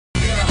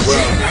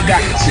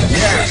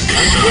Yes,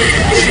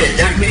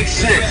 that makes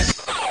sense.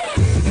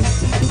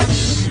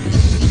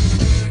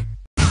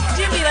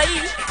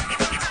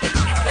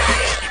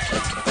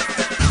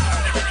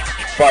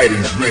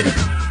 Fighters ready.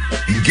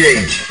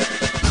 Engage.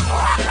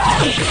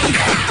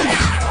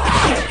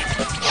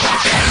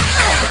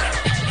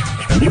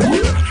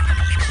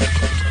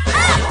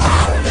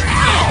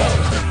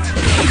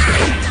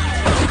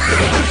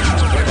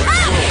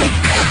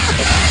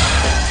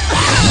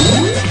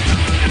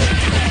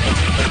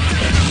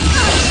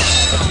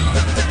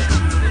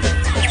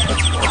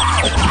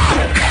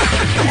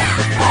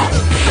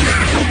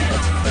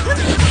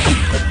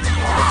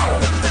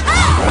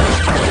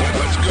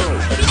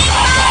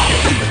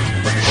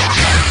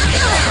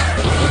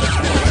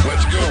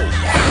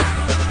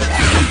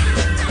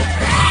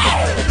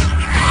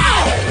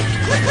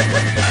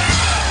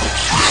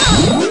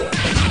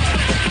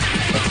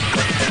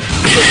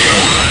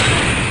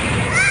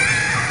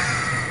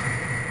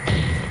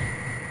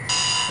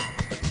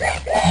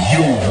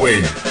 You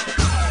win.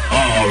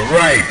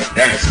 Alright,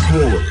 that's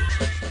cool.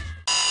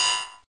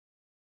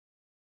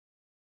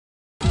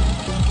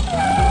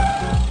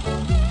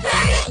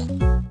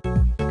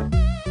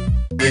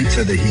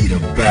 Into the heat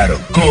of battle.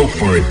 Go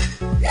for it.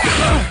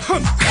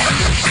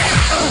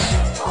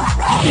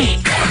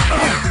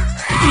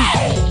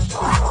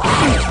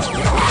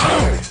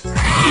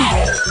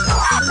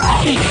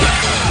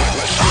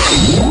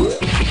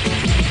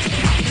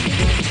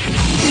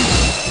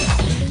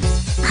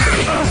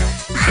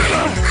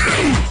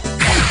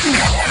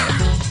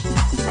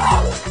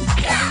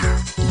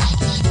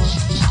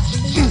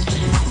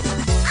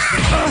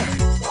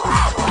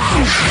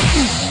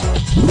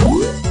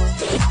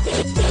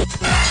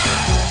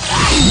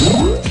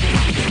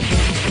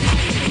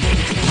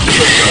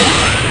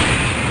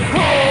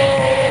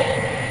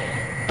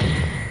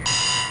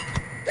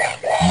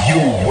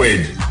 You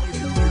win.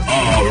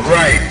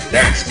 Alright,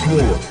 that's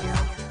cool.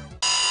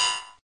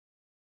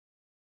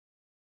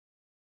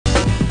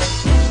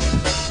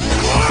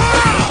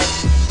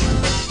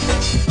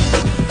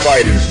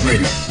 Fighters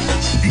ready.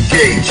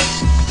 Engage.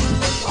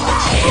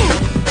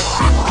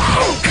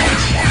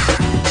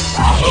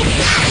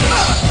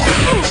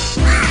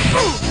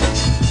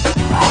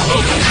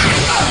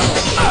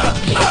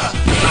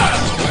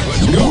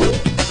 Let's go.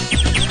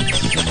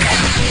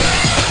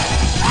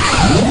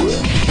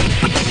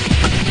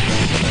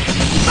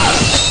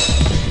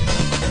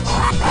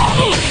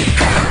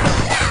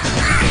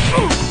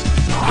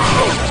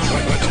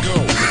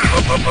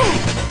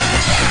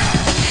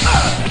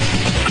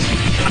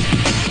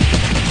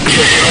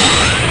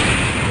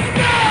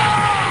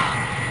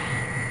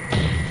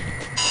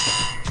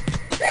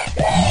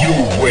 You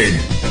win.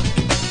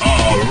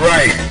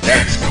 Alright,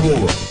 that's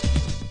cool.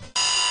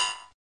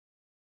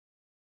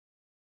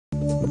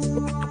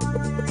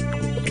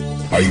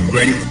 Are you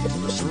ready?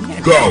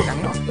 Go!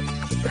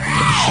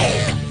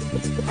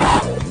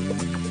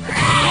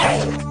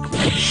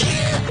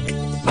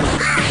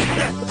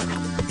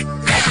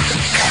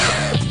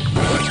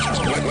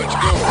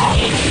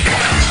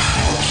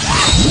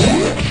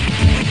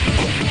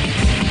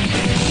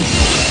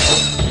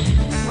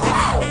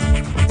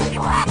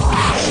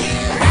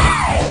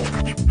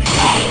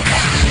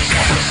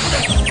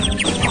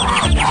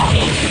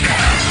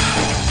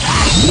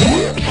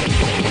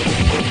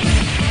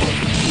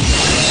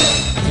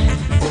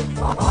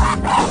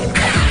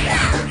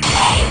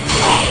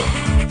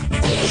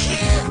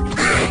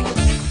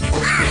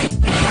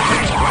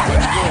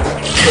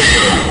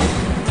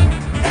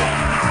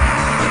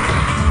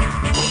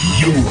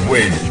 You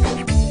win.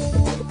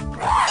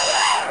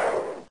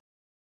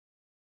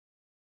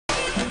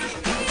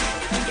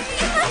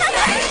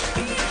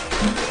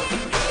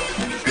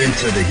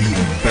 Into the heat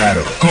of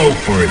battle. Go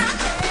for it.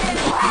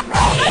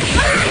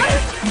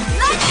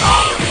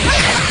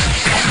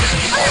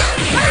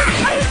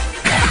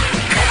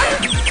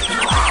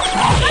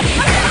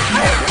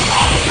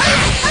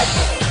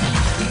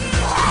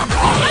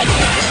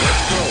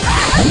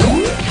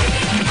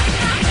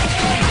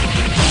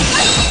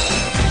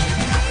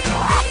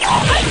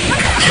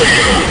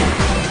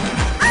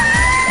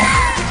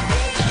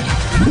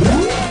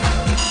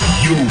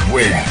 You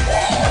win.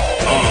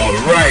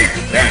 Alright,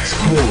 that's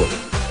cool.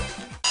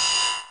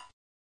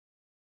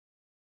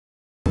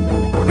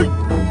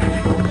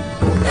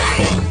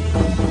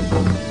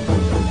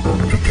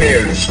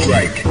 Prepare to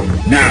strike.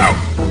 Now.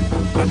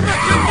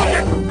 Let's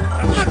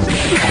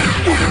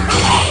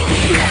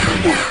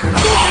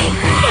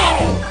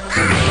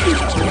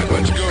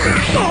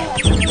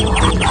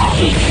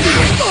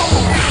go.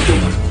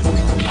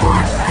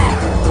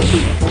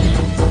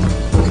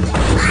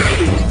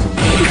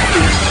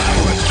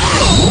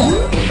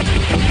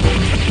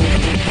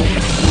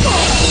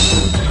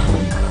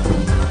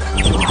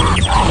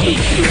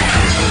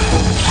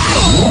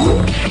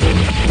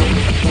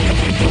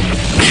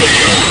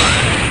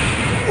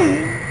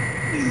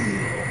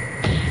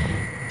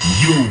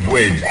 You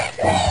win.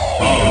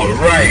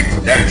 Alright,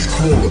 that's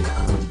cool.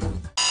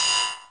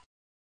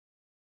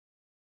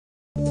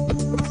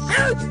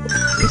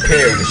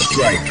 Prepare to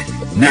strike.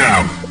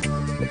 Now.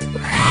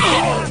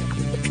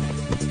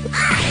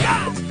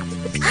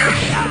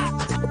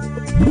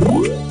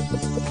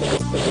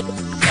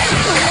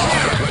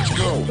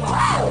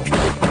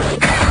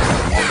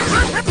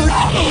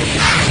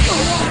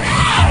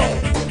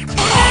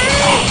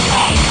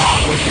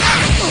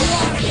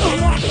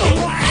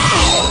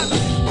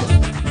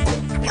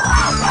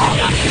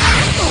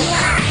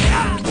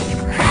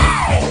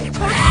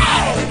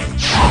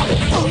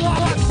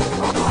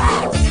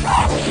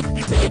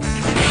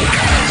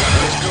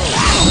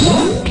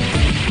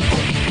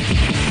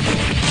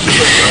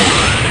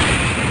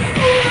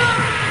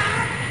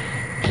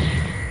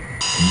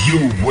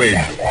 win.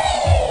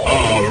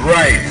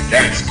 Alright,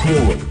 that's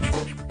cool.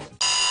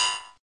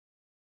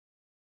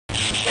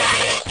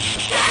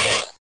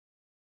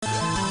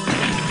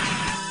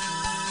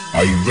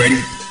 Are you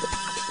ready?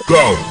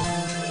 Go!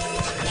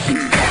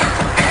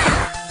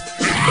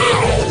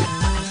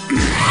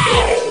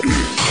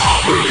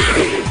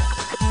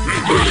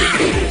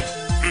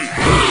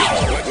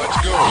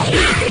 Let's go!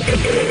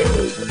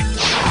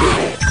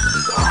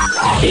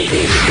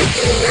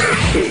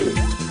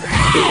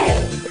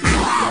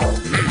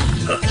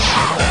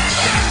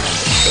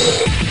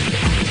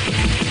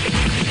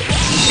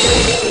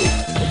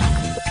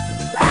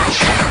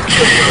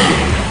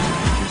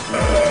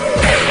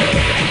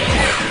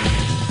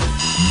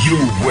 You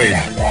win.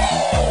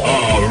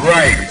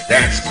 Alright,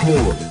 that's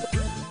cool.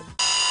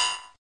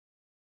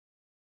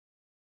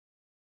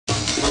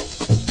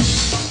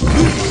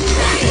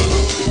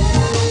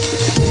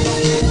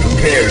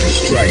 Prepare to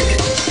strike.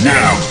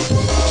 Now.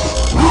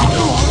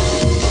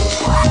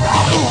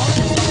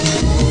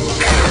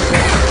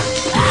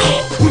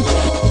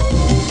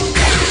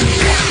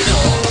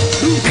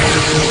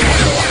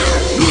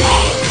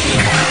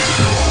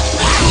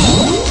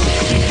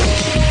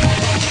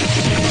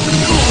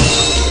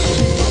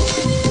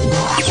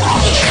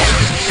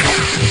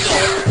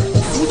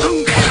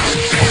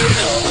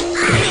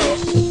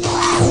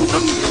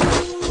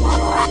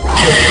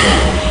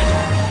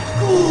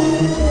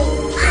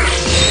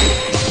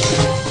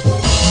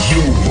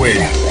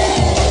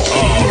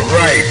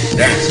 Alright,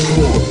 that's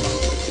cool.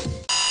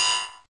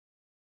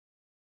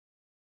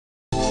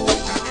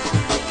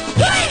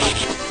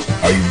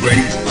 Are you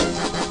ready?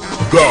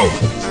 Go!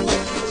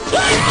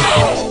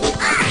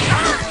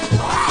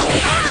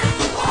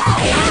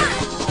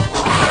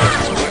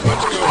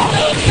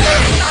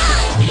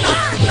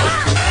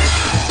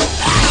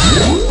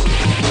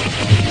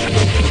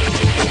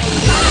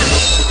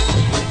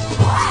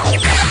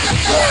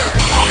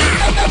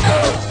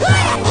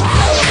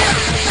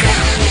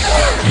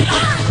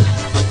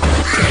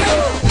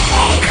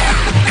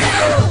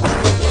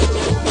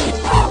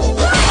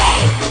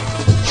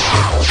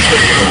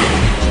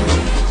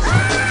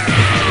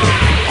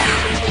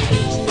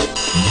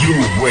 You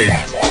win.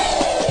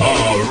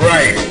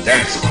 Alright,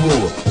 that's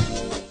cool.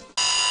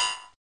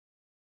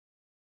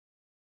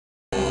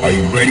 Are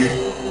you ready?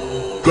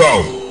 Go!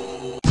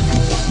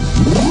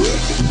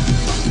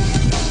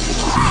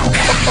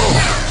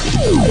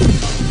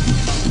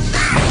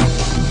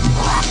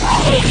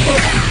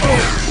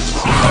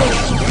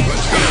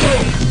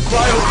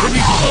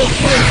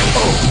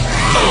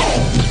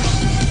 Cryokinesis!